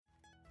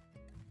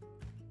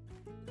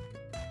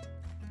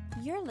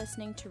You're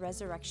listening to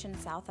Resurrection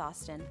South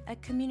Austin, a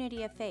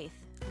community of faith,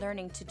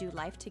 learning to do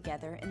life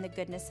together in the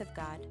goodness of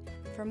God.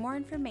 For more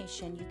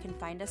information, you can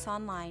find us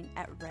online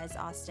at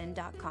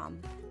resaustin.com.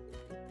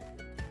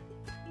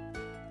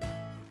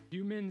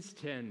 Humans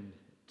tend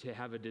to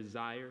have a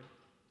desire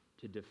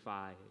to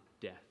defy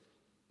death.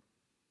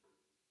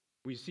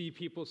 We see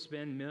people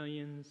spend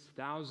millions,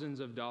 thousands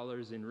of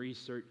dollars in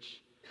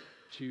research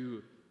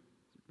to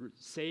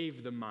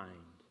save the mind.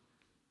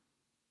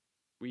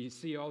 We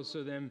see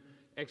also them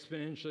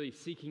exponentially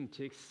seeking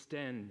to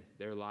extend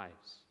their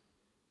lives.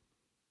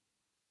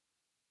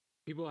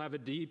 People have a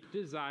deep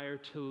desire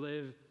to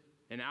live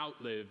and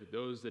outlive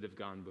those that have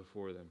gone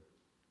before them.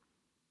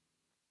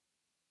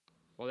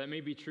 While that may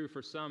be true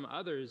for some,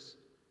 others,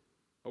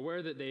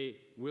 aware that they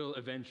will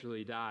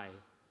eventually die,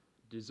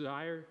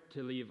 desire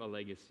to leave a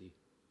legacy.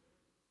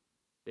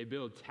 They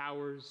build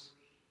towers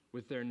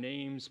with their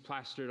names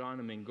plastered on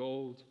them in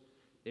gold.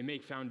 They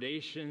make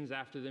foundations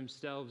after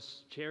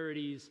themselves,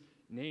 charities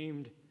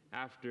named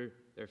after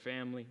their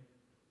family.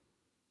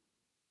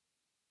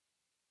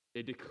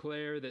 They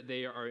declare that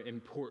they are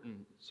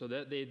important so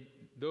that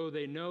though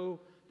they know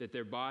that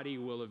their body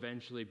will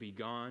eventually be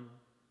gone,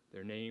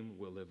 their name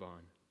will live on.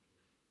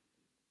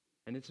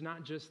 And it's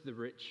not just the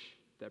rich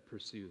that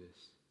pursue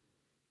this.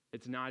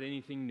 It's not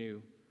anything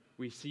new.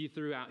 We see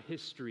throughout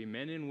history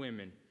men and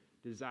women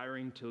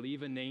desiring to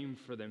leave a name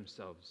for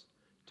themselves,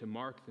 to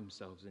mark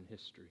themselves in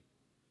history.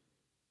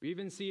 We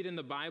even see it in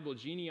the Bible,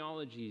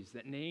 genealogies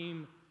that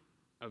name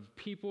of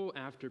people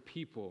after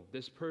people.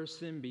 This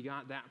person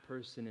begot that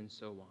person and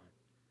so on.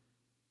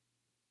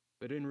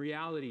 But in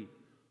reality,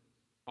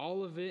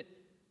 all of it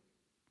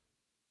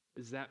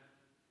is that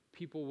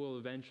people will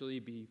eventually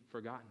be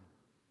forgotten.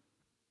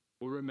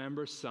 We'll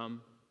remember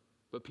some,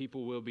 but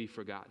people will be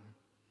forgotten.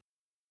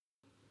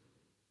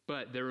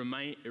 But it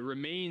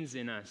remains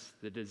in us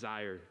the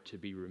desire to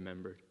be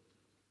remembered.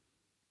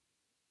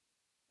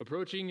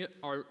 Approaching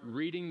our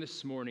reading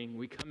this morning,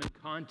 we come in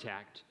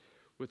contact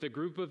with a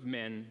group of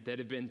men that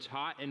have been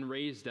taught and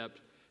raised up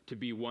to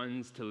be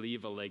ones to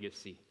leave a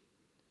legacy.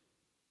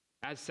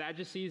 As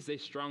Sadducees, they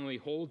strongly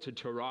hold to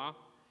Torah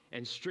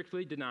and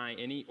strictly deny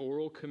any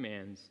oral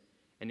commands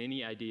and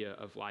any idea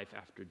of life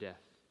after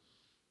death.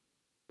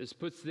 This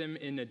puts them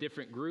in a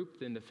different group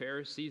than the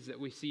Pharisees that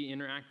we see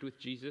interact with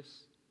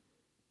Jesus,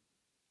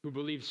 who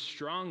believe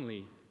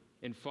strongly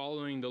in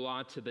following the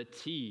law to the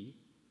T,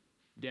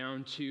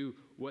 down to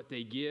what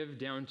they give,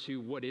 down to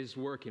what is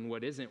work and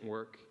what isn't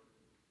work,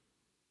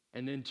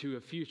 and then to a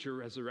future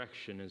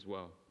resurrection as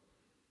well.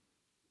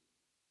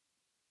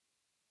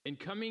 In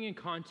coming in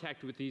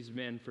contact with these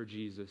men for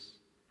Jesus,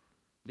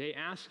 they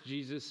ask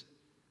Jesus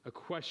a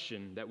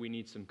question that we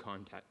need some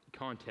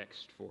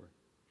context for.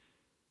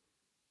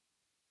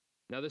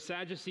 Now, the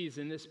Sadducees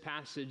in this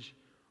passage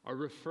are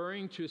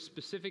referring to a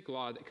specific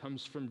law that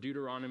comes from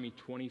Deuteronomy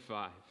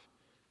 25,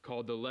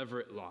 called the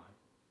Levirate Law.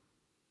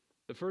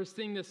 The first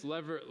thing this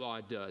Levirate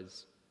Law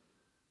does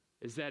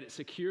is that it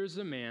secures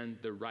a man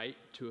the right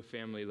to a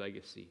family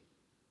legacy.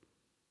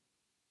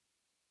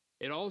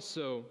 It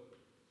also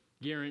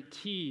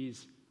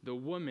guarantees the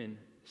woman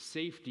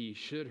safety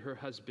should her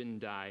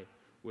husband die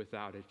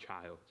without a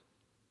child.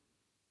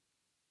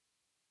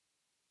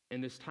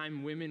 In this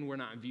time, women were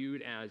not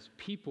viewed as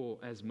people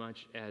as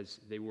much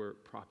as they were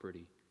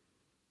property.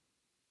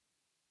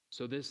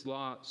 So this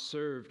law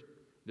served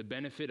the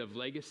benefit of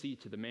legacy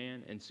to the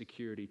man and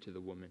security to the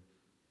woman.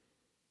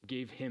 It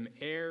gave him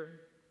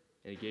heir,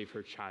 and it gave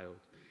her child.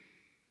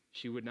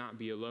 She would not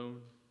be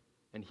alone,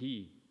 and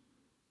he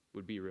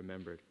would be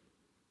remembered.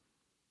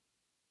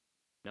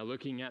 Now,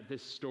 looking at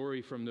this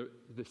story from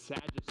the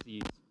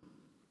Sadducees,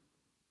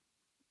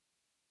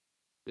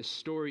 the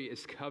story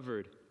is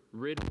covered,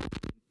 written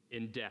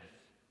in death.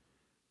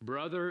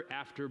 Brother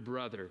after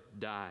brother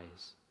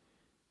dies,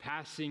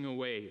 passing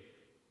away,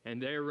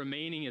 and there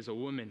remaining is a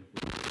woman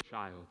with a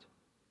child.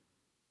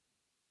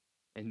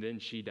 And then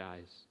she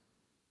dies.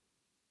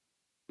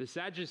 The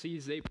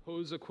Sadducees, they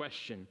pose a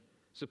question.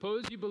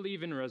 Suppose you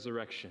believe in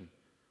resurrection.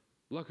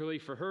 Luckily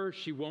for her,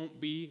 she won't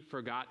be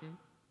forgotten,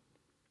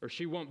 or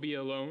she won't be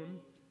alone.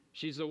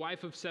 She's the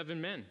wife of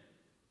 7 men.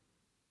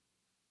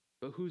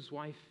 But whose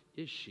wife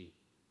is she?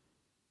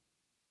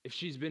 If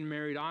she's been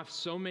married off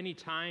so many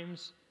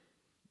times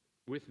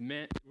with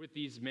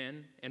these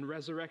men, and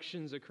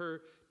resurrections occur,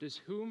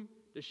 whom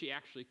does she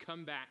actually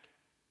come back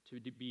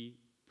to be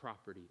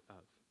property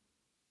of?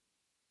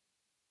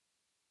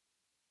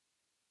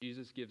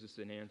 Jesus gives us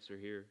an answer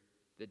here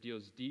that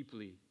deals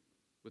deeply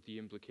with the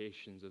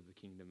implications of the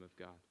kingdom of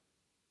God.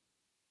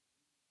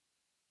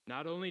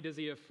 Not only does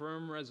he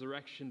affirm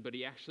resurrection, but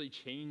he actually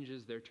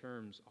changes their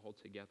terms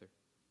altogether.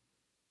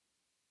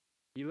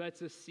 He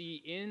lets us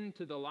see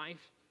into the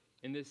life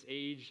in this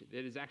age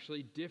that is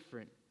actually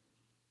different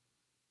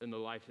than the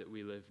life that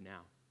we live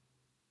now.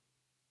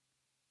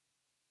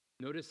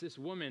 Notice this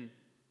woman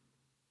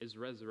is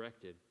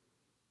resurrected.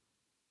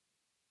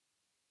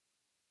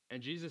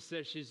 And Jesus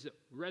says she's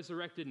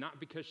resurrected not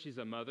because she's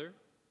a mother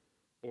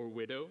or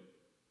widow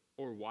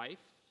or wife,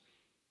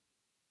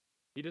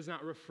 He does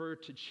not refer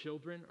to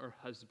children or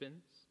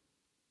husbands,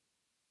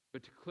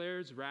 but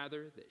declares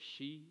rather that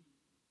she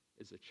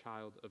is a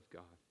child of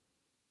God.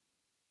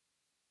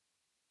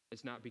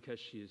 It's not because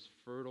she is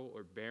fertile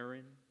or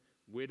barren,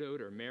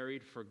 widowed or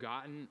married,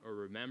 forgotten or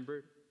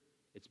remembered.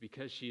 It's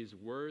because she is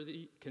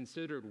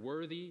considered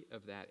worthy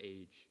of that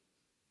age.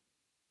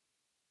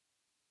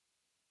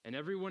 And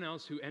everyone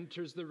else who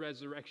enters the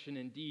resurrection,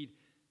 indeed,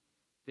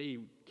 they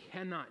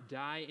cannot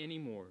die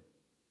anymore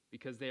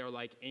because they are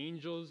like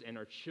angels and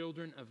are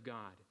children of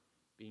God,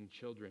 being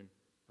children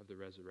of the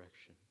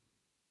resurrection.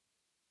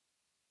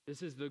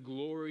 This is the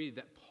glory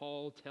that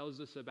Paul tells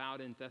us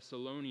about in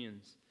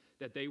Thessalonians,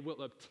 that they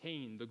will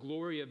obtain the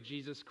glory of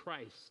Jesus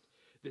Christ,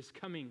 this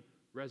coming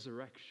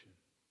resurrection.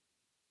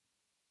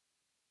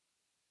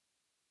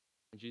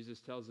 And Jesus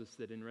tells us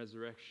that in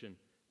resurrection,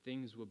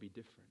 things will be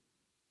different.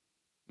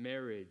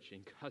 Marriage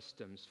and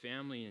customs,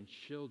 family and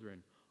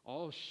children,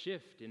 all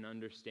shift in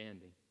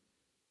understanding.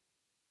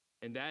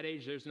 In that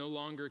age, there's no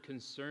longer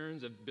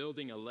concerns of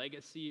building a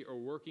legacy or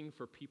working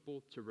for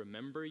people to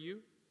remember you.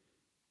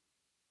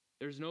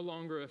 There's no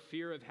longer a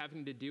fear of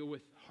having to deal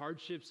with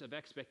hardships of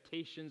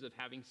expectations of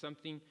having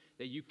something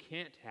that you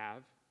can't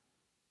have.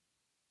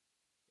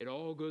 It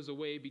all goes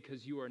away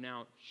because you are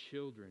now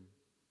children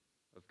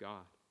of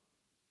God.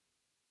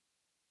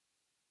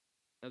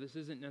 Now, this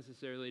isn't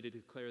necessarily to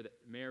declare that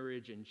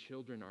marriage and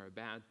children are a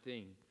bad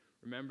thing.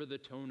 Remember the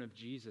tone of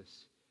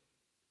Jesus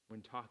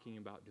when talking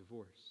about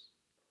divorce.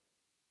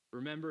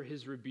 Remember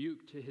his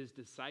rebuke to his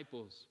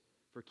disciples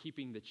for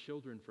keeping the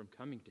children from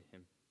coming to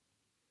him.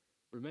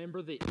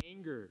 Remember the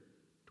anger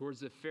towards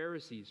the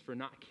Pharisees for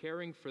not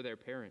caring for their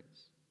parents.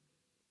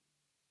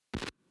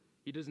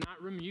 He does not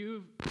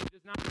remove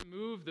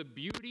the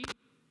beauty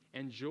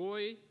and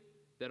joy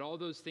that all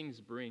those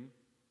things bring.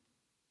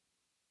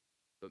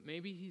 But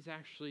maybe he's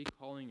actually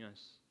calling us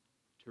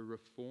to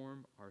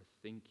reform our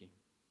thinking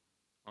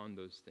on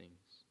those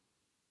things.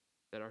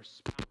 That our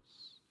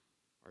spouse,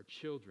 our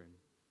children,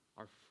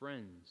 our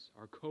friends,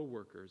 our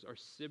coworkers, our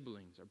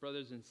siblings, our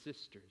brothers and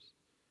sisters,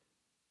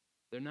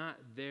 they're not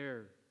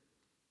there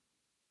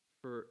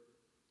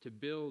to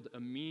build a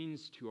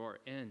means to our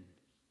end,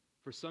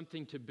 for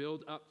something to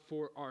build up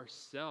for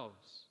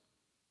ourselves.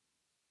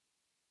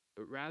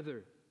 But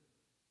rather,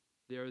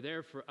 they are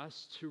there for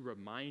us to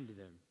remind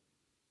them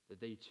that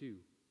they too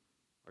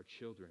are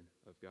children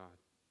of God.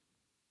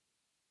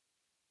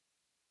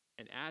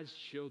 And as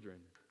children,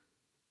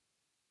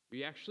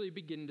 we actually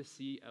begin to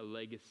see a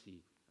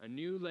legacy, a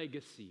new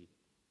legacy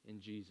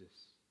in Jesus.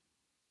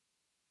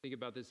 Think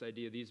about this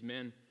idea. These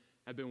men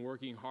have been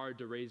working hard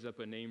to raise up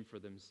a name for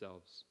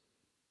themselves,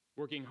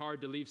 working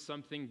hard to leave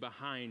something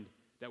behind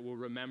that will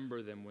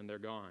remember them when they're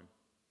gone.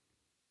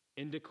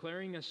 In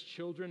declaring us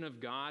children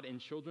of God and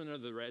children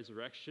of the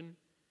resurrection,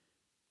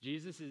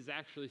 Jesus is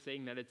actually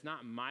saying that it's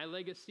not my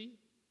legacy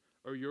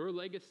or your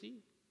legacy,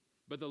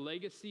 but the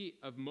legacy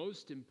of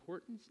most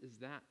importance is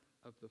that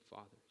of the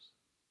Father's.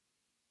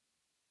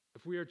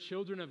 If we are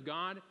children of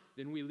God,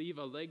 then we leave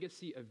a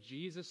legacy of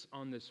Jesus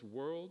on this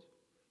world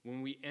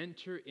when we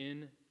enter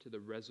into the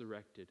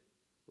resurrected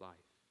life.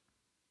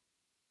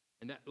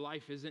 And that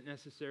life isn't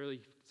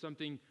necessarily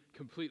something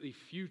completely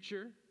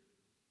future,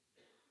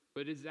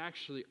 but is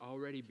actually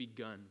already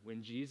begun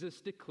when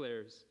Jesus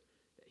declares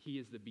that he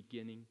is the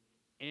beginning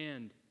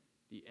and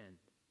the end.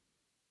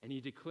 And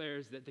he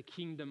declares that the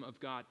kingdom of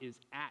God is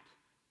at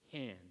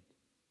hand.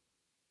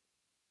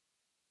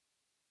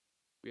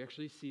 We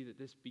actually see that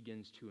this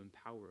begins to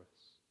empower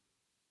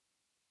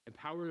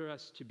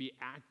us to be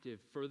active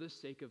for the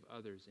sake of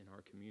others in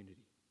our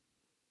community.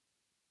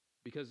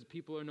 Because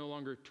people are no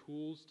longer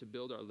tools to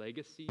build our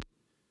legacy,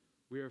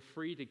 we are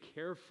free to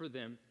care for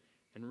them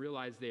and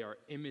realize they are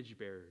image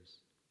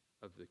bearers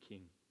of the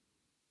King.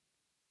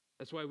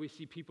 That's why we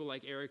see people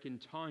like Eric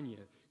and Tanya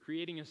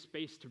creating a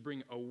space to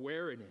bring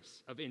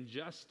awareness of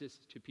injustice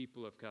to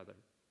people of color.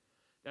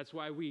 That's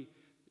why we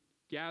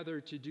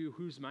gather to do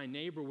Who's My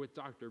Neighbor with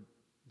Dr.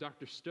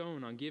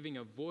 Stone on giving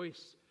a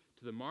voice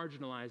to the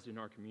marginalized in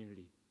our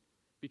community.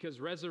 Because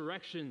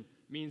resurrection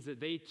means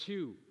that they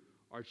too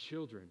are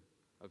children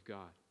of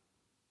God.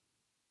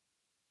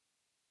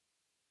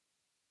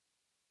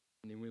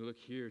 And then we look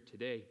here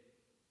today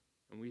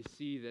and we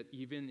see that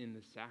even in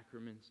the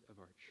sacraments of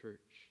our church,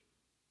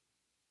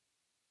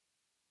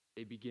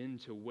 they begin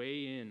to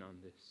weigh in on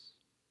this,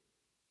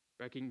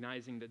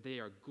 recognizing that they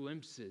are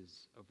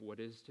glimpses of what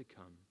is to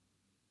come,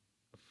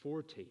 a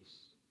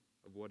foretaste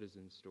of what is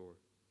in store.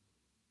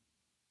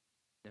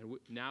 And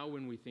now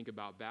when we think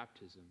about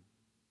baptism,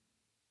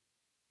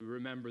 we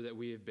remember that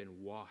we have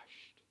been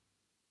washed,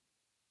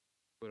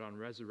 but on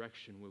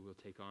resurrection we will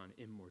take on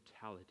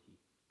immortality.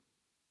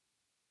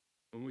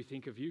 When we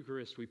think of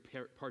Eucharist, we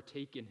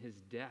partake in his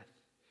death,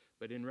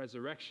 but in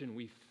resurrection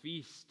we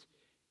feast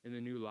in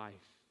the new life.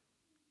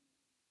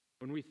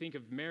 When we think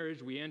of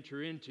marriage, we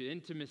enter into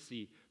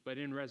intimacy, but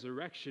in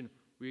resurrection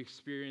we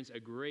experience a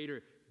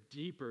greater,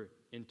 deeper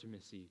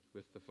intimacy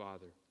with the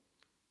Father.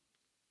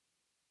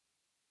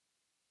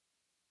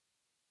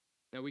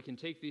 Now we can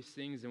take these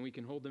things and we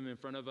can hold them in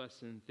front of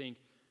us and think,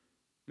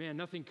 man,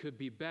 nothing could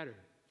be better.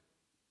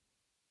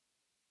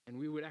 And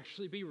we would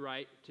actually be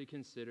right to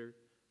consider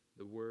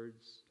the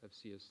words of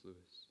C.S.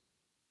 Lewis,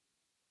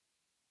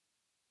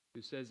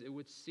 who says, "It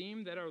would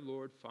seem that our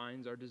Lord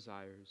finds our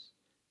desires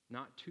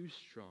not too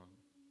strong,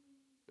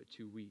 but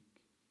too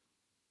weak.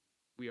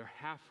 We are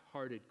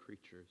half-hearted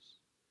creatures,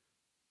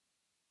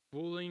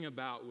 fooling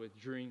about with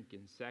drink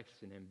and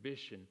sex and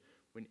ambition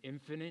when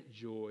infinite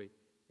joy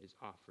is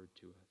offered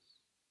to us.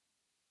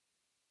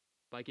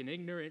 Like an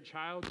ignorant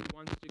child who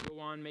wants to go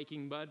on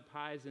making mud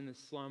pies in the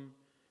slum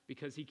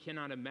because he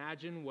cannot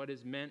imagine what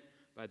is meant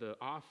by the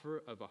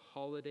offer of a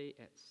holiday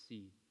at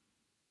sea.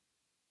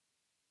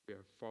 We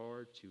are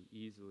far too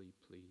easily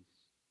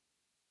pleased."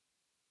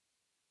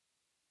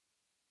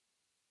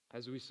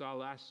 As we saw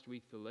last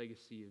week, the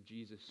legacy of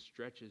Jesus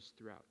stretches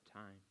throughout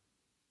time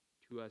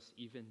to us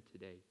even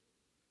today.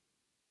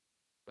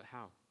 But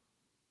how?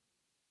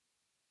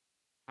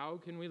 How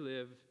can we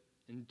live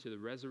into the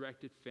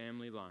resurrected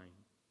family line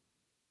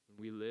when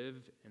we live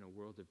in a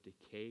world of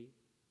decay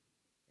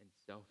and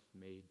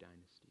self-made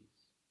dynasties?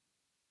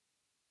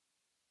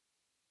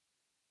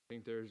 I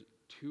think there's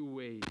two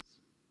ways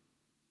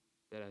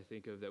that I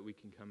think of that we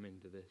can come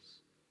into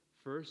this.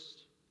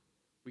 First,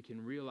 we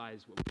can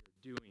realize what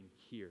we're doing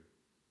here.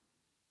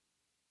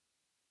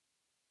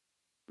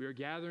 We are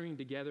gathering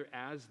together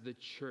as the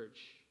church,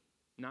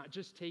 not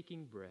just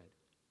taking bread,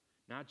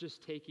 not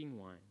just taking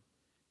wine,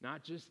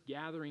 not just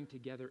gathering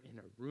together in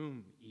a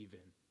room even.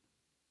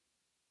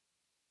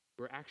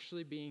 We're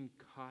actually being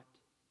caught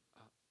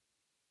up,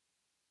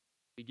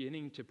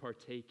 beginning to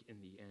partake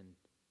in the end.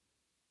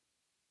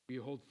 We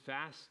hold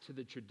fast to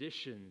the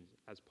traditions,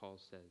 as Paul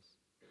says.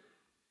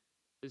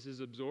 This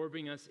is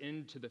absorbing us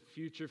into the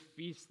future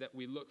feast that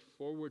we look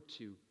forward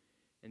to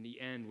in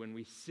the end when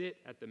we sit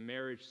at the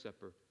marriage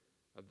supper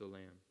of the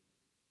Lamb.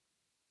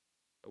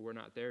 But we're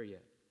not there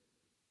yet.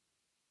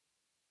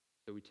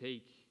 So we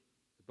take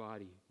the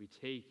body, we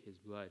take his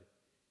blood,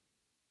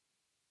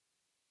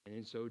 and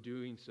in so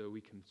doing so,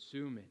 we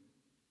consume it.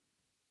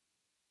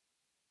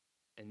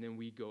 And then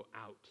we go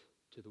out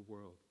to the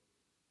world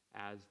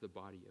as the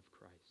body of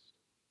Christ.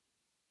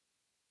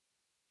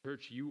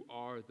 Church, you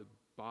are the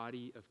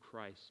body of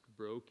Christ,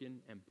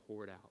 broken and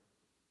poured out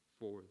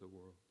for the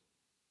world.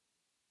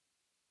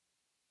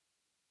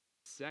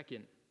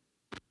 Second,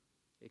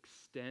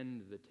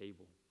 extend the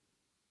table.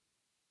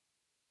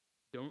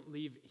 Don't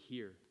leave it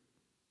here.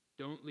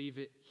 Don't leave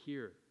it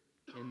here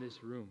in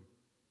this room.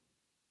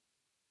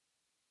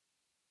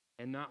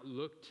 And not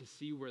look to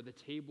see where the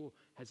table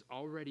has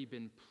already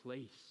been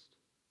placed,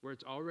 where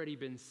it's already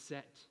been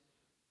set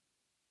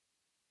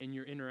in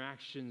your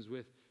interactions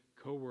with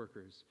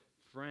coworkers,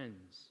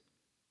 friends,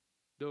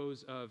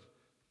 those of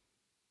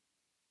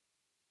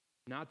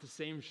not the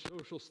same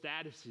social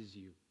status as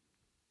you.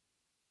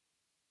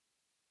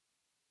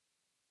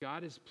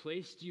 God has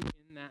placed you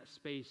in that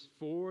space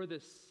for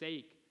the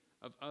sake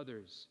of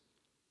others.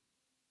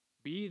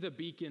 Be the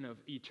beacon of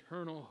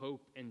eternal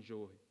hope and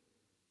joy.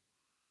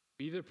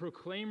 Be the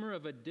proclaimer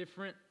of a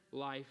different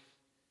life,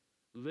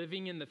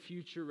 living in the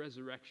future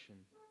resurrection,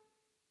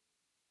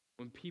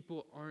 when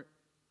people aren't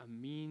a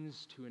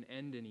means to an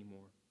end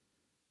anymore,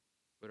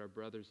 but our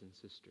brothers and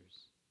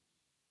sisters,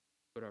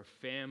 but our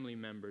family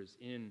members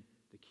in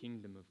the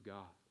kingdom of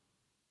God.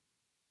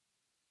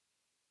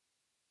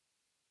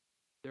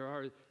 There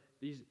are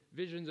these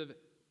visions of,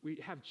 we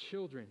have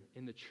children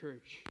in the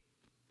church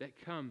that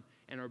come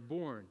and are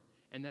born,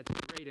 and that's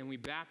great, and we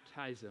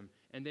baptize them,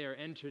 and they are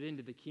entered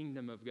into the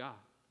kingdom of God.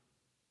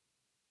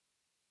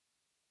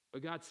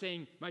 But God's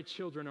saying, my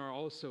children are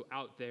also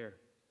out there.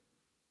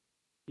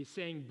 He's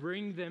saying,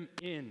 bring them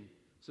in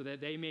so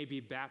that they may be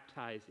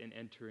baptized and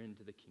enter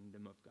into the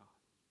kingdom of God.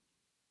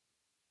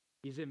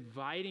 He's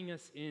inviting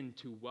us in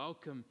to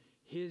welcome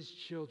his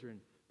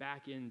children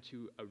back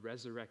into a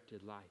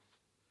resurrected life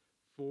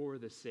for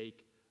the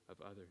sake of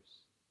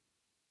others.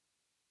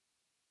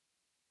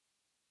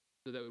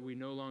 So that we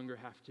no longer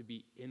have to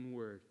be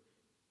inward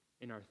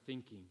in our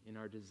thinking, in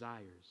our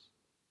desires,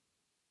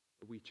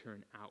 but we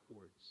turn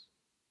outwards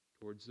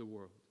towards the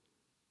world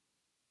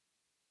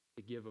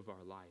to give of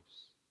our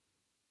lives.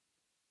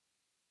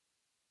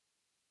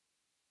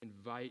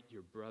 Invite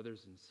your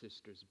brothers and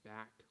sisters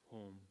back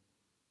home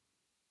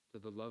to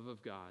the love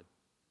of God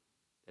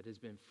that has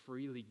been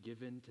freely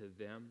given to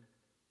them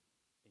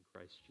in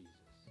Christ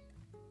Jesus.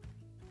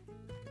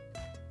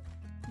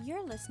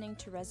 You're listening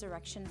to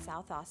Resurrection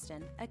South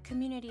Austin, a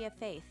community of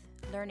faith,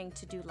 learning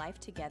to do life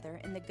together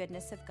in the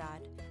goodness of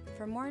God.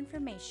 For more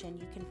information,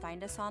 you can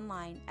find us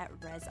online at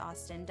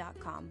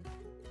resaustin.com.